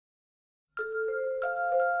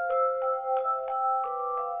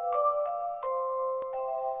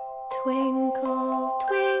Twinkle,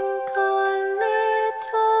 twinkle,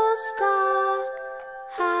 little star,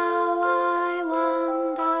 how I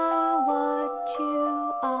wonder what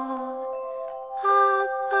you are.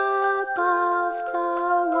 Up above the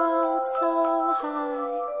world so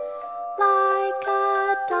high, like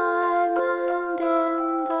a diamond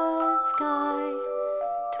in the sky.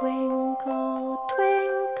 Twinkle,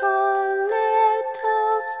 twinkle,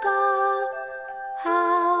 little star,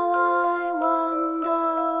 how I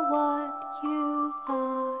wonder what you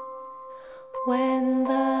are. When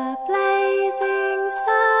the blazing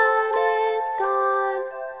sun is gone,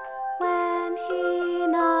 when he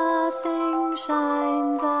nothing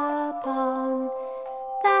shines upon,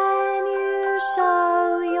 then you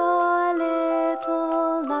show your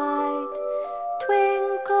little light.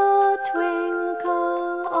 Twinkle,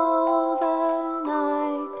 twinkle all the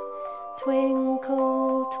night.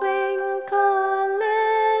 Twinkle, twinkle,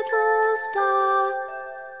 little star,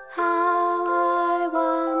 how I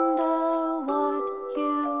wonder what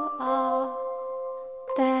you are.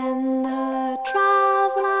 Then the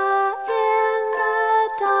traveler in the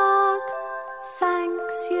dark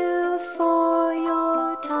thanks you for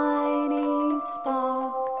your tiny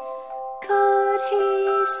spark. Could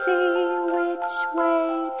he see which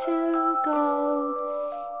way to go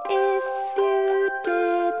if you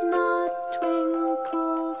did not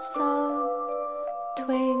twinkle so?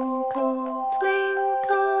 Twinkle,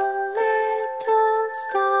 twinkle, little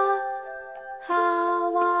star,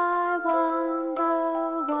 how I wonder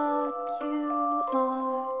what you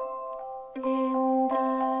are. In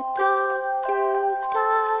the dark blue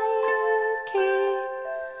sky you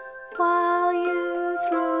keep, while you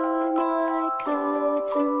through my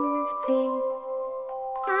curtains peep,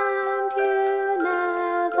 and you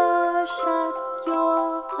never shut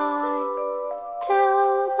your eye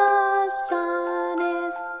till the sun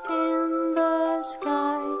is in the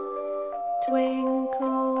sky.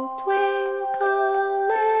 Twinkle, twinkle,